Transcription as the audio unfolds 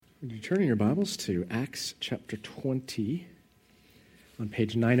Would you turn in your Bibles to Acts chapter 20 on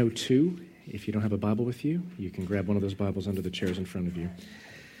page 902? If you don't have a Bible with you, you can grab one of those Bibles under the chairs in front of you.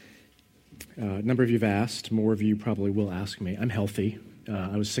 A number of you have asked, more of you probably will ask me. I'm healthy.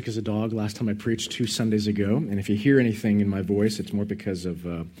 I was sick as a dog last time I preached 2 Sundays ago, and if you hear anything in my voice, it's more because of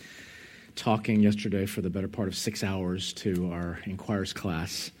talking yesterday for the better part of 6 hours to our Inquirers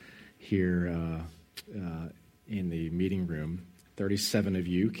class here in the meeting room. 37 of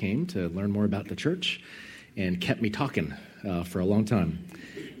you came to learn more about the church and kept me talking for a long time.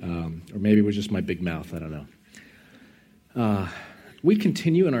 Or maybe it was just my big mouth, I don't know. We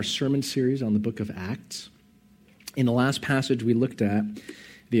continue in our sermon series on the book of Acts. In the last passage we looked at,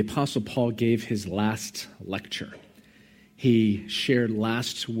 the Apostle Paul gave his last lecture. He shared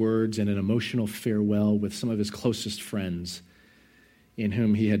last words and an emotional farewell with some of his closest friends in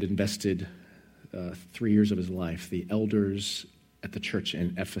whom he had invested 3 years of his life, the elders at the church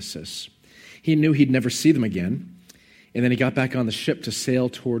in Ephesus. He knew he'd never see them again, and then he got back on the ship to sail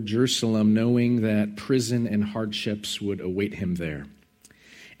toward Jerusalem, knowing that prison and hardships would await him there.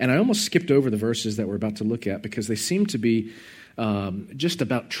 And I almost skipped over the verses that we're about to look at because they seem to be just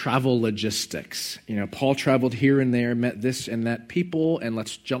about travel logistics. You know, Paul traveled here and there, met this and that people, and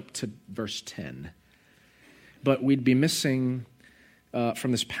let's jump to verse 10. But we'd be missing from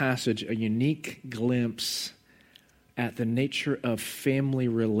this passage a unique glimpse at the nature of family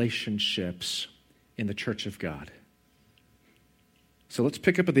relationships in the church of God. So let's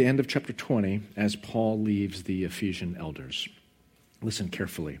pick up at the end of chapter 20 as Paul leaves the Ephesian elders. Listen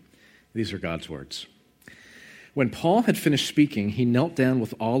carefully. These are God's words. When Paul had finished speaking, he knelt down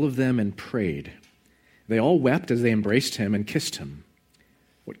with all of them and prayed. They all wept as they embraced him and kissed him.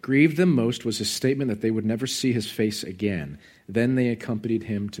 What grieved them most was his statement that they would never see his face again. Then they accompanied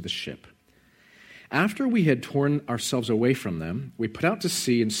him to the ship. After we had torn ourselves away from them, we put out to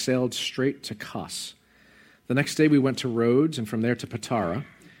sea and sailed straight to Kos. The next day we went to Rhodes and from there to Patara.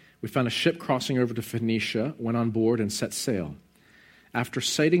 We found a ship crossing over to Phoenicia, went on board and set sail. After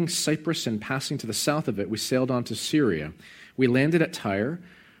sighting Cyprus and passing to the south of it, we sailed on to Syria. We landed at Tyre,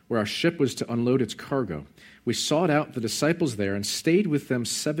 where our ship was to unload its cargo. We sought out the disciples there and stayed with them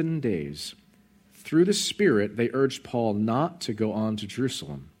 7 days. Through the Spirit, they urged Paul not to go on to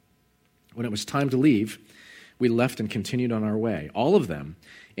Jerusalem. When it was time to leave, we left and continued on our way. All of them,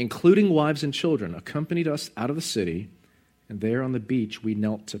 including wives and children, accompanied us out of the city, and there on the beach we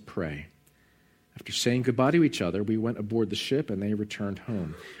knelt to pray. After saying goodbye to each other, we went aboard the ship, and they returned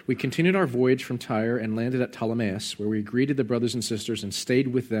home. We continued our voyage from Tyre and landed at Ptolemais, where we greeted the brothers and sisters and stayed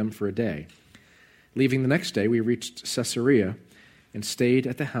with them for a day. Leaving the next day, we reached Caesarea and stayed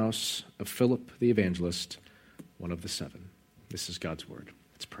at the house of Philip the evangelist, one of the 7. This is God's word.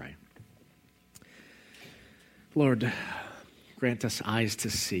 Let's pray. Lord, grant us eyes to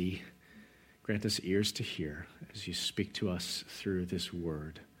see, grant us ears to hear as you speak to us through this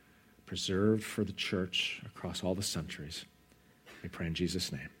word, preserved for the church across all the centuries. We pray in Jesus'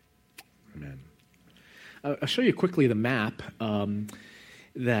 name. Amen. I'll show you quickly the map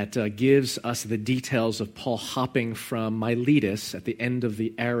that gives us the details of Paul hopping from Miletus at the end of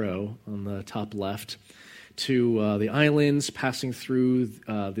the arrow on the top left to the islands, passing through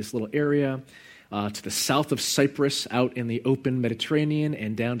this little area, to the south of Cyprus, out in the open Mediterranean,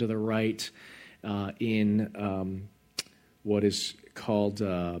 and down to the right in what is called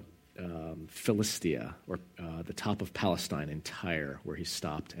Philistia, or the top of Palestine in Tyre, where he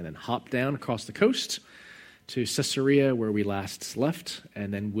stopped, and then hopped down across the coast to Caesarea, where we last left,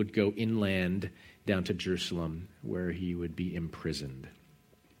 and then would go inland down to Jerusalem, where he would be imprisoned.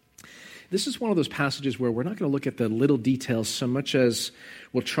 This is one of those passages where we're not going to look at the little details so much as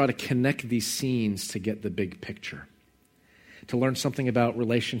we'll try to connect these scenes to get the big picture, to learn something about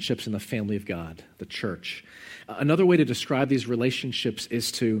relationships in the family of God, the church. Another way to describe these relationships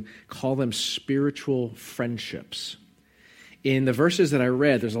is to call them spiritual friendships. In the verses that I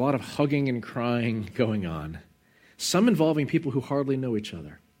read, there's a lot of hugging and crying going on, some involving people who hardly know each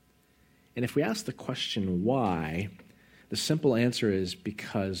other. And if we ask the question why, the simple answer is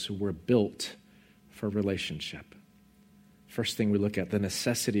because we're built for relationship. First thing we look at, the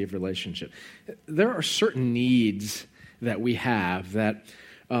necessity of relationship. There are certain needs that we have that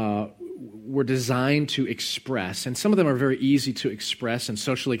we're designed to express, and some of them are very easy to express and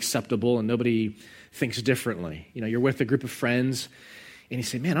socially acceptable, and nobody thinks differently. You know, you're with a group of friends, and you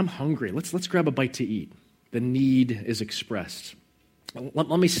say, man, I'm hungry. Let's grab a bite to eat. The need is expressed. Let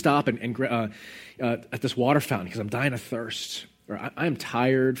me stop and at this water fountain because I'm dying of thirst. Or I'm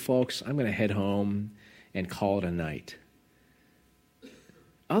tired, folks. I'm going to head home and call it a night.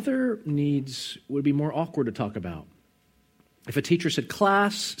 Other needs would be more awkward to talk about. If a teacher said,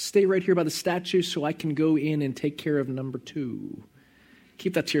 class, stay right here by the statue so I can go in and take care of number 2.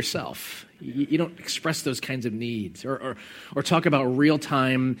 Keep that to yourself. You don't express those kinds of needs or talk about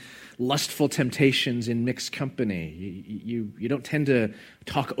real-time lustful temptations in mixed company. You don't tend to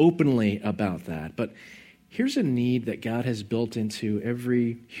talk openly about that. But here's a need that God has built into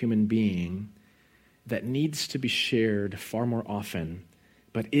every human being that needs to be shared far more often,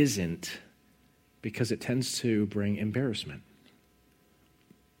 but isn't, because it tends to bring embarrassment.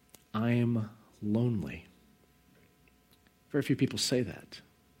 I am lonely. Very few people say that.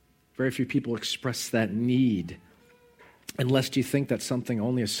 Very few people express that need, unless you think that's something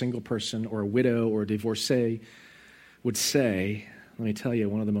only a single person or a widow or a divorcee would say. Let me tell you,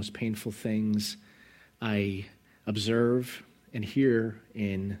 one of the most painful things I observe and hear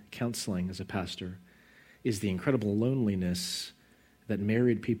in counseling as a pastor is the incredible loneliness that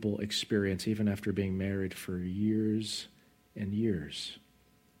married people experience even after being married for years and years.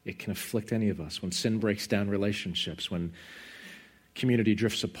 It can afflict any of us when sin breaks down relationships, when community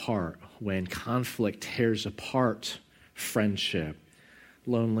drifts apart, when conflict tears apart friendship.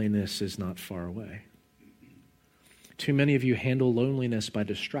 Loneliness is not far away. Too many of you handle loneliness by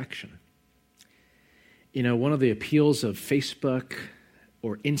distraction. You know, one of the appeals of Facebook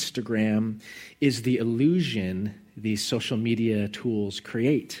or Instagram is the illusion these social media tools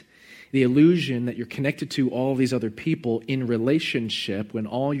create. The illusion that you're connected to all these other people in relationship when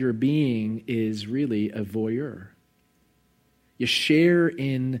all you're being is really a voyeur. You share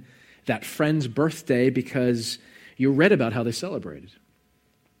in that friend's birthday because you read about how they celebrated.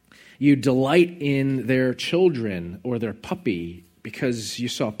 You delight in their children or their puppy because you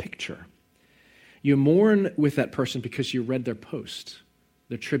saw a picture. You mourn with that person because you read their post,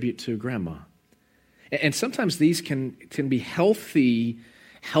 their tribute to grandma. And sometimes these can be healthy,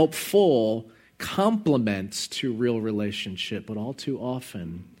 helpful complements to real relationship, but all too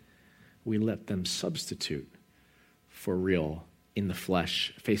often we let them substitute for real, in the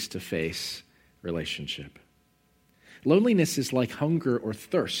flesh, face-to-face relationship. Loneliness is like hunger or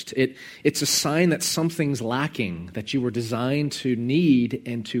thirst. It's a sign that something's lacking, that you were designed to need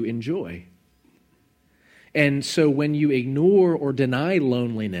and to enjoy. And so when you ignore or deny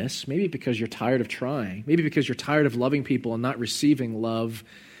loneliness, maybe because you're tired of trying, maybe because you're tired of loving people and not receiving love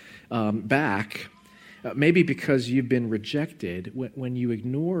back, maybe because you've been rejected, when you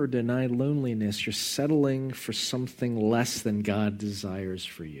ignore or deny loneliness, you're settling for something less than God desires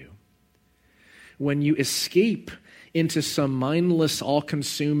for you. When you escape into some mindless,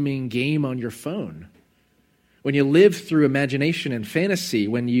 all-consuming game on your phone, when you live through imagination and fantasy,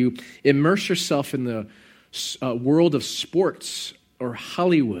 when you immerse yourself in the world of sports or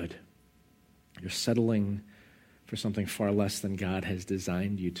Hollywood, you're settling for something far less than God has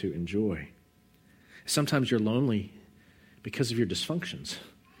designed you to enjoy. Sometimes you're lonely because of your dysfunctions,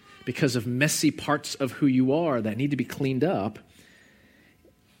 because of messy parts of who you are that need to be cleaned up.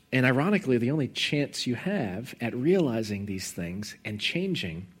 And ironically, the only chance you have at realizing these things and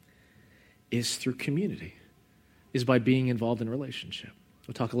changing is through community, is by being involved in a relationship.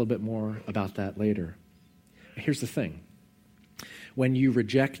 We'll talk a little bit more about that later. Here's the thing. When you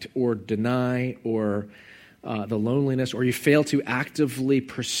reject or deny or the loneliness, or you fail to actively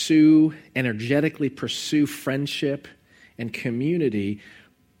energetically pursue friendship and community,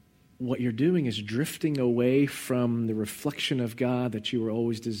 what you're doing is drifting away from the reflection of God that you were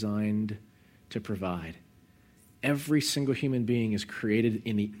always designed to provide. Every single human being is created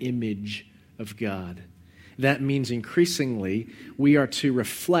in the image of God. That means increasingly we are to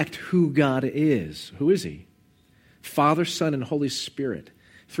reflect who God is. Who is He? Father, Son, and Holy Spirit.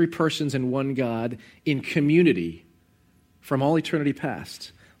 3 persons in one God in community from all eternity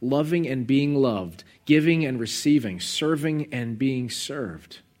past, loving and being loved, giving and receiving, serving and being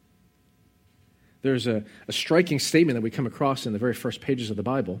served. There's a striking statement that we come across in the very first pages of the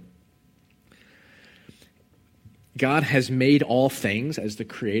Bible. God has made all things as the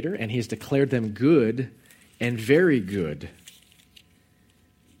creator, and He has declared them good and very good.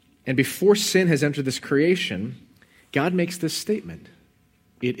 And before sin has entered this creation, God makes this statement: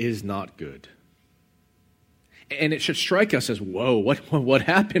 it is not good. And it should strike us as, whoa, what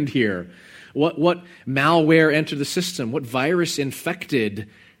happened here? What malware entered the system? What virus infected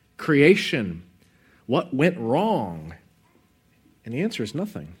creation? What went wrong? And the answer is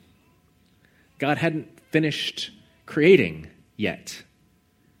nothing. God hadn't finished creating yet.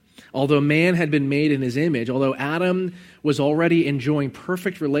 Although man had been made in His image, although Adam was already enjoying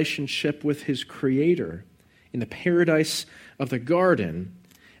perfect relationship with his Creator in the paradise of the garden,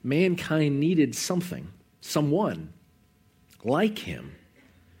 mankind needed someone like him,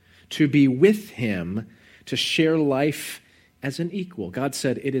 to be with him, to share life as an equal. God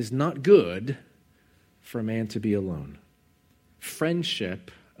said, it is not good for a man to be alone.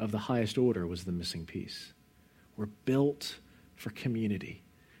 Friendship of the highest order was the missing piece. We're built for community.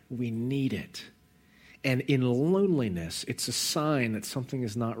 We need it. And in loneliness, it's a sign that something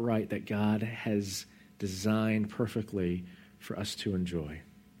is not right, that God has designed perfectly for us to enjoy.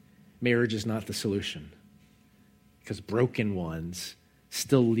 Marriage is not the solution, because broken ones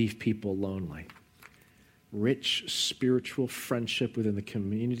still leave people lonely. Rich spiritual friendship within the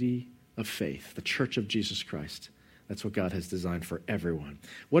community of faith, the church of Jesus Christ. That's what God has designed for everyone.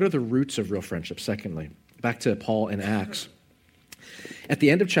 What are the roots of real friendship? Secondly, back to Paul in Acts. At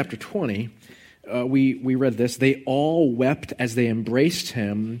the end of chapter 20, we read this. They all wept as they embraced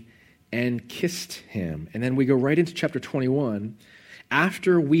him and kissed him. And then we go right into chapter 21.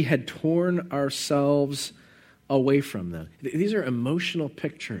 After we had torn ourselves away from them. These are emotional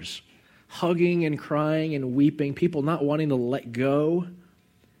pictures. Hugging and crying and weeping, people not wanting to let go.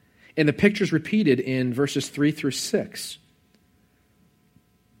 And the picture's repeated in verses 3 through 6.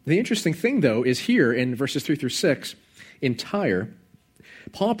 The interesting thing, though, is here in verses 3 through 6, in Tyre,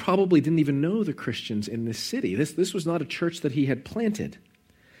 Paul probably didn't even know the Christians in this city. This was not a church that he had planted.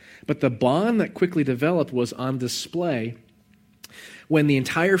 But the bond that quickly developed was on display when the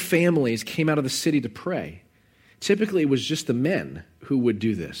entire families came out of the city to pray. Typically, it was just the men who would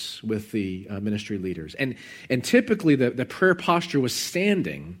do this with the ministry leaders. And typically, the prayer posture was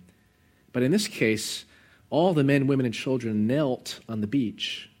standing. But in this case, all the men, women, and children knelt on the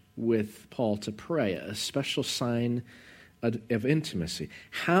beach with Paul to pray, a special sign of intimacy.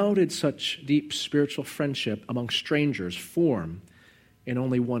 How did such deep spiritual friendship among strangers form in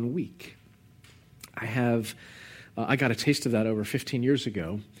only 1 week? I got a taste of that over 15 years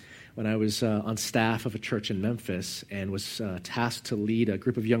ago when I was on staff of a church in Memphis and was tasked to lead a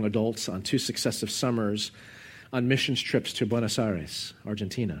group of young adults on 2 successive summers on missions trips to Buenos Aires,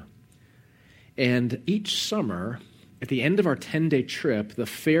 Argentina. And each summer, at the end of our 10-day trip, the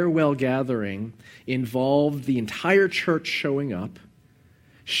farewell gathering involved the entire church showing up,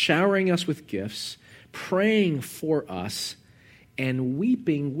 showering us with gifts, praying for us, and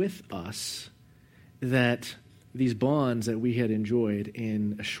weeping with us that these bonds that we had enjoyed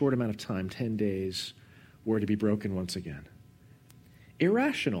in a short amount of time, 10 days, were to be broken once again.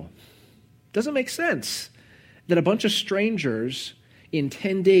 Irrational. Doesn't make sense that a bunch of strangers in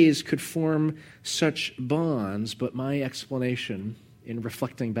 10 days could form such bonds, but my explanation in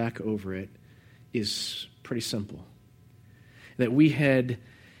reflecting back over it is pretty simple. That we had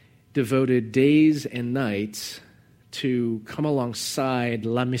devoted days and nights to come alongside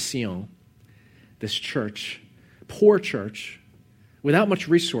La Mission, this church, poor church, without much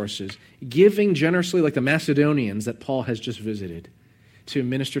resources, giving generously like the Macedonians that Paul has just visited, to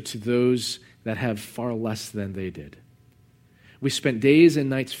minister to those that have far less than they did. We spent days and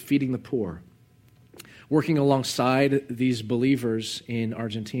nights feeding the poor, working alongside these believers in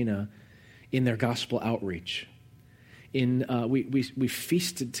Argentina in their gospel outreach. We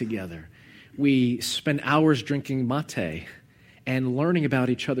feasted together. We spent hours drinking mate and learning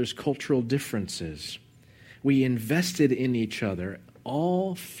about each other's cultural differences. We invested in each other,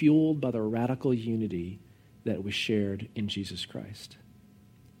 all fueled by the radical unity that we shared in Jesus Christ.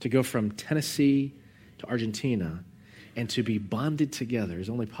 To go from Tennessee to Argentina and to be bonded together is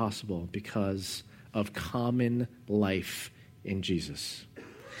only possible because of common life in Jesus.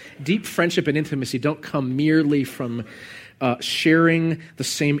 Deep friendship and intimacy don't come merely from sharing the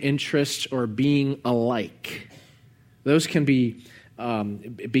same interests or being alike. Those can be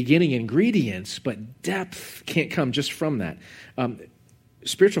beginning ingredients, but depth can't come just from that.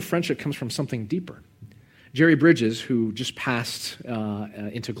 Spiritual friendship comes from something deeper. Jerry Bridges, who just passed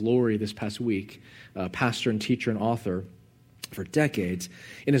into glory this past week, pastor and teacher and author for decades,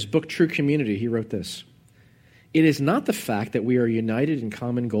 in his book, True Community, he wrote this: "It is not the fact that we are united in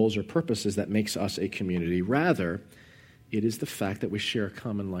common goals or purposes that makes us a community. Rather, it is the fact that we share a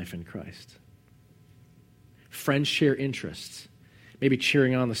common life in Christ." Friends share interests, maybe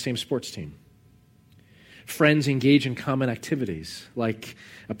cheering on the same sports team. Friends engage in common activities, like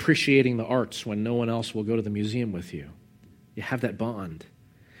appreciating the arts when no one else will go to the museum with you. You have that bond.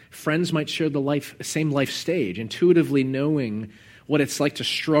 Friends might share the same life stage, intuitively knowing what it's like to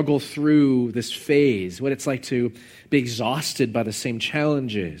struggle through this phase, what it's like to be exhausted by the same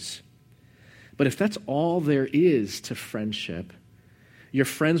challenges. But if that's all there is to friendship, your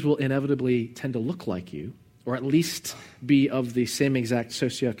friends will inevitably tend to look like you, or at least be of the same exact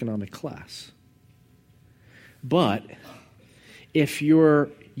socioeconomic class. But if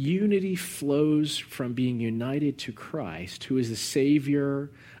your Unity flows from being united to Christ, who is the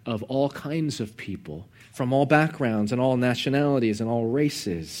Savior of all kinds of people, from all backgrounds and all nationalities and all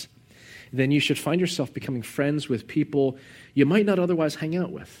races. Then you should find yourself becoming friends with people you might not otherwise hang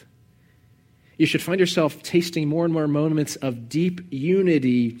out with. You should find yourself tasting more and more moments of deep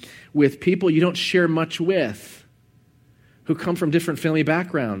unity with people you don't share much with, who come from different family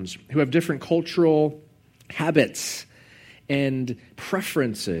backgrounds, who have different cultural habits and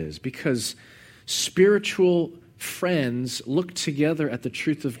preferences, because spiritual friends look together at the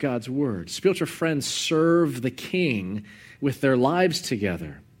truth of God's word. Spiritual friends serve the King with their lives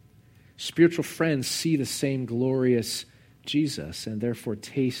together. Spiritual friends see the same glorious Jesus and therefore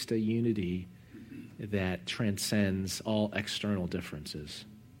taste a unity that transcends all external differences.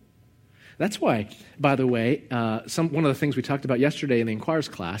 That's why, by the way, one of the things we talked about yesterday in the Inquirer's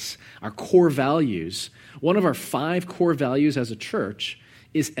class, our core values, one of our 5 core values as a church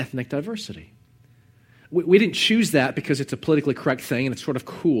is ethnic diversity. We didn't choose that because it's a politically correct thing and it's sort of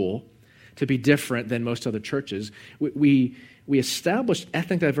cool to be different than most other churches. We established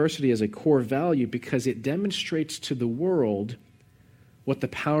ethnic diversity as a core value because it demonstrates to the world what the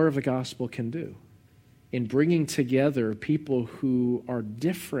power of the gospel can do in bringing together people who are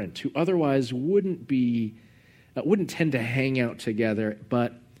different, who otherwise wouldn't tend to hang out together,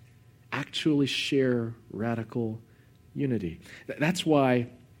 but actually share radical unity. That's why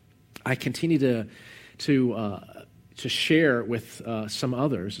I continue to share with some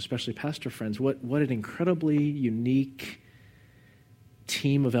others, especially pastor friends, what an incredibly unique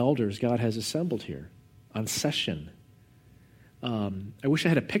team of elders God has assembled here on session. I wish I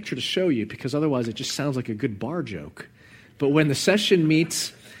had a picture to show you, because otherwise it just sounds like a good bar joke. But when the session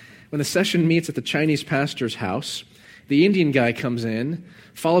meets at the Chinese pastor's house, the Indian guy comes in,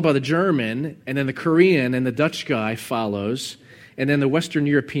 followed by the German, and then the Korean and the Dutch guy follows, and then the Western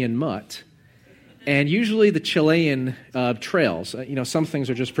European mutt. And usually the Chilean trails. Some things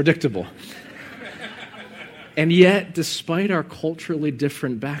are just predictable. And yet, despite our culturally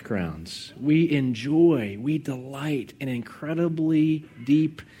different backgrounds, we delight in incredibly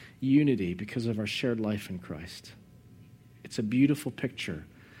deep unity because of our shared life in Christ. It's a beautiful picture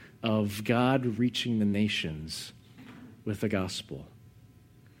of God reaching the nations with the gospel.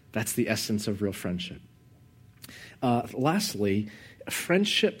 That's the essence of real friendship. Lastly,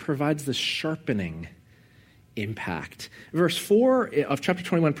 friendship provides the sharpening impact. Verse 4 of chapter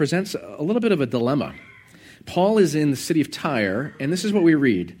 21 presents a little bit of a dilemma. Paul is in the city of Tyre, and this is what we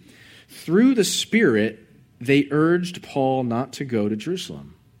read. Through the Spirit, they urged Paul not to go to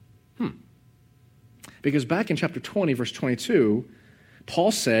Jerusalem. Because back in chapter 20, verse 22,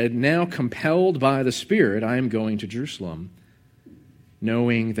 Paul said, now compelled by the Spirit, I am going to Jerusalem,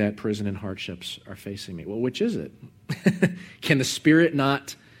 knowing that prison and hardships are facing me. Well, which is it? Can the Spirit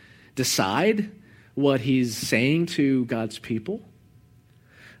not decide what he's saying to God's people?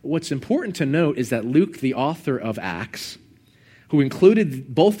 What's important to note is that Luke, the author of Acts, who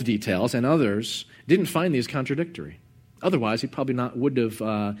included both details and others, didn't find these contradictory. Otherwise, he probably would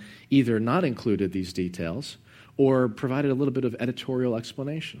have either not included these details or provided a little bit of editorial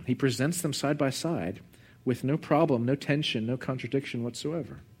explanation. He presents them side by side with no problem, no tension, no contradiction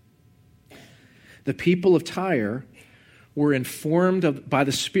whatsoever. The people of Tyre were informed by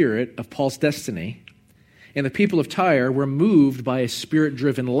the Spirit of Paul's destiny, and the people of Tyre were moved by a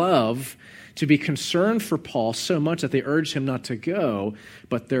Spirit-driven love to be concerned for Paul so much that they urged him not to go,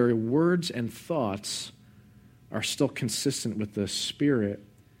 but their words and thoughts are still consistent with the Spirit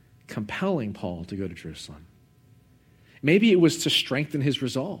compelling Paul to go to Jerusalem. Maybe it was to strengthen his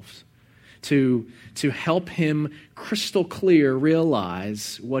resolve, to help him crystal clear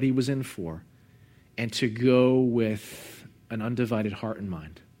realize what he was in for, and to go with an undivided heart and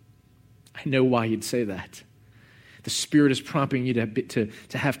mind. I know why he'd say that. The Spirit is prompting you to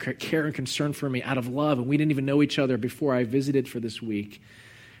have care and concern for me out of love, and we didn't even know each other before I visited for this week.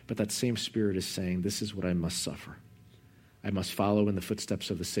 But that same Spirit is saying, this is what I must suffer. I must follow in the footsteps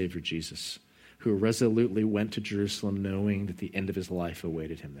of the Savior Jesus, who resolutely went to Jerusalem knowing that the end of his life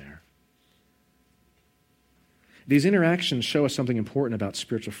awaited him there. These interactions show us something important about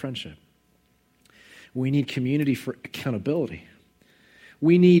spiritual friendship. We need community for accountability.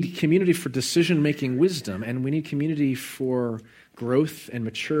 We need community for decision-making wisdom, and we need community for growth and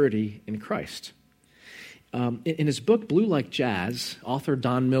maturity in Christ. In his book, Blue Like Jazz, author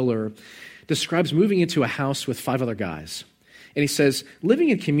Don Miller describes moving into a house with 5 other guys. And he says, living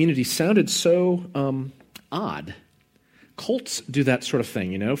in community sounded so odd. Cults do that sort of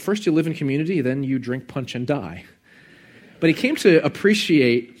thing, you know. First you live in community, then you drink punch and die. But he came to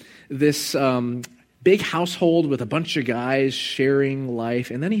appreciate this big household with a bunch of guys sharing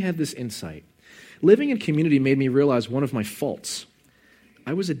life. And then he had this insight. Living in community made me realize one of my faults.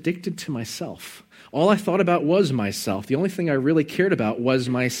 I was addicted to myself. All I thought about was myself. The only thing I really cared about was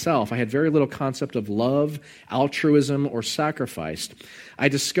myself. I had very little concept of love, altruism, or sacrifice. I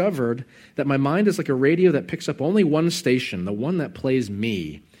discovered that my mind is like a radio that picks up only one station, the one that plays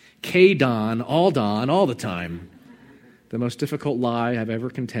me. K-Don, all the time. The most difficult lie I've ever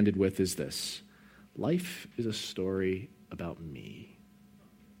contended with is this: life is a story about me.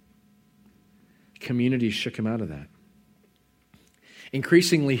 Community shook him out of that.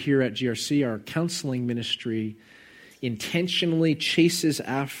 Increasingly here at GRC, our counseling ministry intentionally chases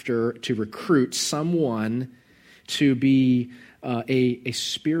after to recruit someone to be a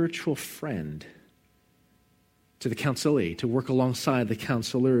spiritual friend to the counselee, to work alongside the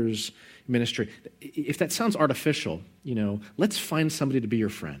counselor's ministry. If that sounds artificial, let's find somebody to be your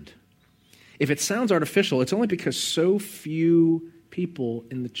friend. If it sounds artificial, it's only because so few people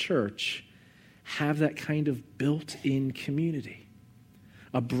in the church have that kind of built-in community.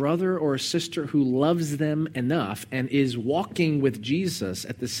 A brother or a sister who loves them enough and is walking with Jesus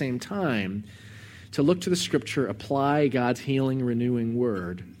at the same time to look to the Scripture, apply God's healing, renewing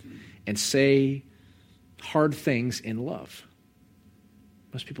word, and say hard things in love.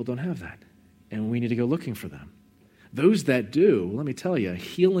 Most people don't have that, and we need to go looking for them. Those that do, let me tell you,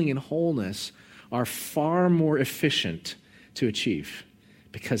 healing and wholeness are far more efficient to achieve,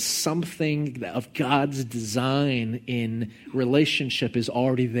 because something of God's design in relationship is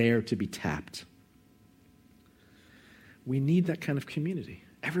already there to be tapped. We need that kind of community,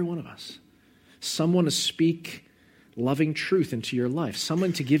 every one of us. Someone to speak loving truth into your life,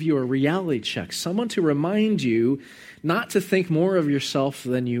 someone to give you a reality check, someone to remind you not to think more of yourself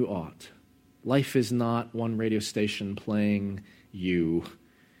than you ought. Life is not one radio station playing you,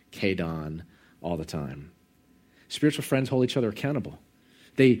 K-Don, all the time. Spiritual friends hold each other accountable.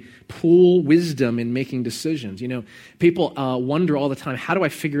 They pool wisdom in making decisions. People wonder all the time, how do I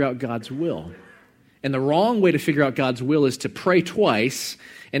figure out God's will? And the wrong way to figure out God's will is to pray twice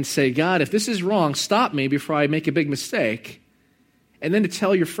and say, God, if this is wrong, stop me before I make a big mistake. And then to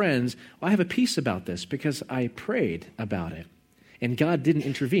tell your friends, I have a peace about this because I prayed about it and God didn't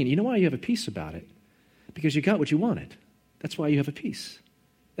intervene. You know why you have a peace about it? Because you got what you wanted. That's why you have a peace.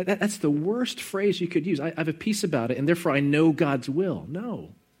 That's the worst phrase you could use. I have a peace about it, and therefore I know God's will.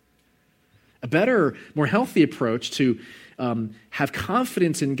 No. A better, more healthy approach to have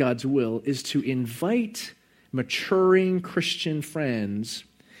confidence in God's will is to invite maturing Christian friends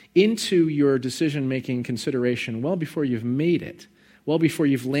into your decision-making consideration well before you've made it, well before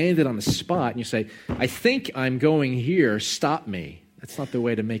you've landed on the spot, and you say, I think I'm going here, stop me. That's not the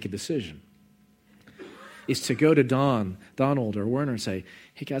way to make a decision. Is to go to Donald or Werner and say,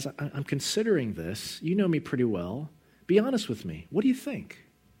 hey guys, I'm considering this. You know me pretty well. Be honest with me. What do you think?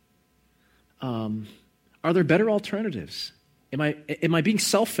 Are there better alternatives? Am I being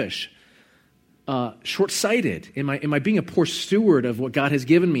selfish? Short-sighted? Am I being a poor steward of what God has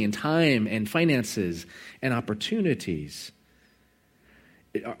given me in time and finances and opportunities?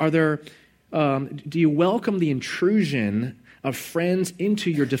 Do you welcome the intrusion of friends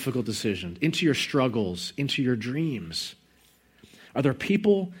into your difficult decisions, into your struggles, into your dreams? Are there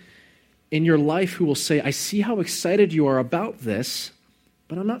people in your life who will say, I see how excited you are about this,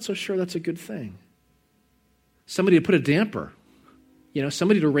 but I'm not so sure that's a good thing? Somebody to put a damper,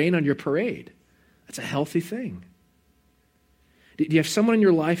 somebody to rain on your parade. That's a healthy thing. Do you have someone in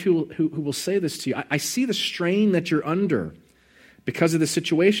your life who will say this to you? I see the strain that you're under because of the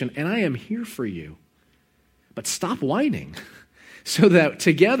situation, and I am here for you. But stop whining so that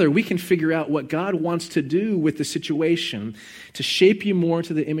together we can figure out what God wants to do with the situation to shape you more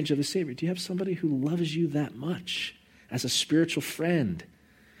to the image of the Savior. Do you have somebody who loves you that much as a spiritual friend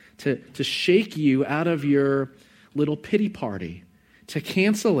to shake you out of your little pity party, to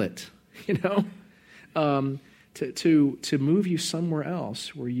cancel it, to move you somewhere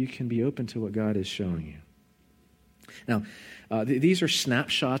else where you can be open to what God is showing you? Now, these are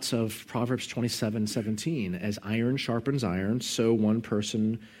snapshots of Proverbs 27:17. As iron sharpens iron, so one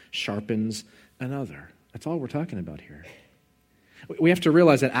person sharpens another. That's all we're talking about here. We have to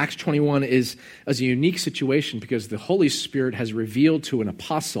realize that Acts 21 is a unique situation because the Holy Spirit has revealed to an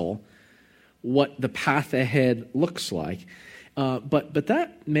apostle what the path ahead looks like. But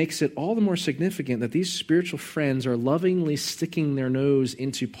that makes it all the more significant that these spiritual friends are lovingly sticking their nose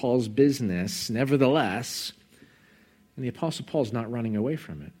into Paul's business, nevertheless. And the Apostle Paul's not running away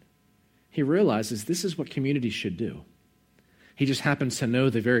from it. He realizes this is what community should do. He just happens to know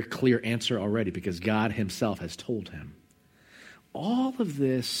the very clear answer already because God himself has told him. All of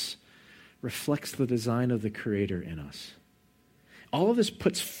this reflects the design of the Creator in us. All of this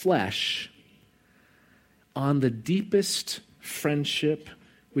puts flesh on the deepest friendship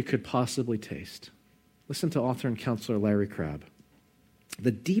we could possibly taste. Listen to author and counselor Larry Crabb.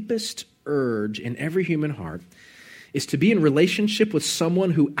 The deepest urge in every human heart is to be in relationship with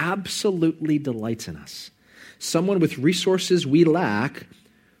someone who absolutely delights in us, someone with resources we lack,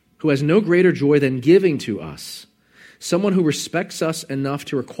 who has no greater joy than giving to us, someone who respects us enough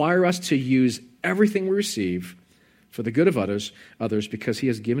to require us to use everything we receive for the good of others because he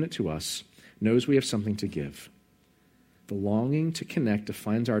has given it to us, knows we have something to give. The longing to connect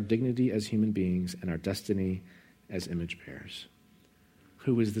defines our dignity as human beings and our destiny as image bearers.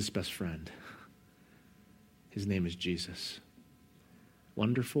 Who is this best friend? His name is Jesus.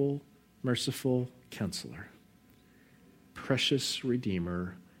 Wonderful, merciful Counselor, precious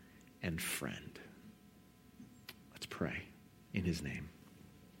Redeemer, and friend. Let's pray in his name.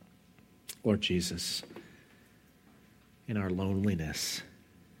 Lord Jesus, in our loneliness,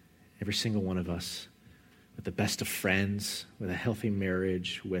 every single one of us, with the best of friends, with a healthy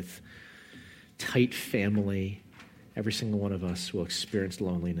marriage, with tight family, every single one of us will experience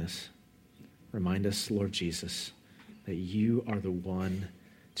loneliness. Remind us, Lord Jesus, that you are the one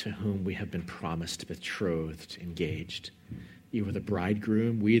to whom we have been promised, betrothed, engaged. You are the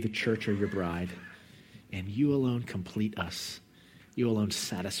bridegroom. We, the church, are your bride. And you alone complete us. You alone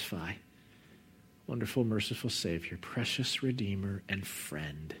satisfy. Wonderful, merciful Savior, precious Redeemer and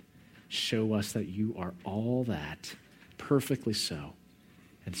friend, show us that you are all that, perfectly so,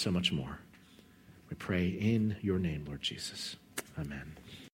 and so much more. We pray in your name, Lord Jesus. Amen.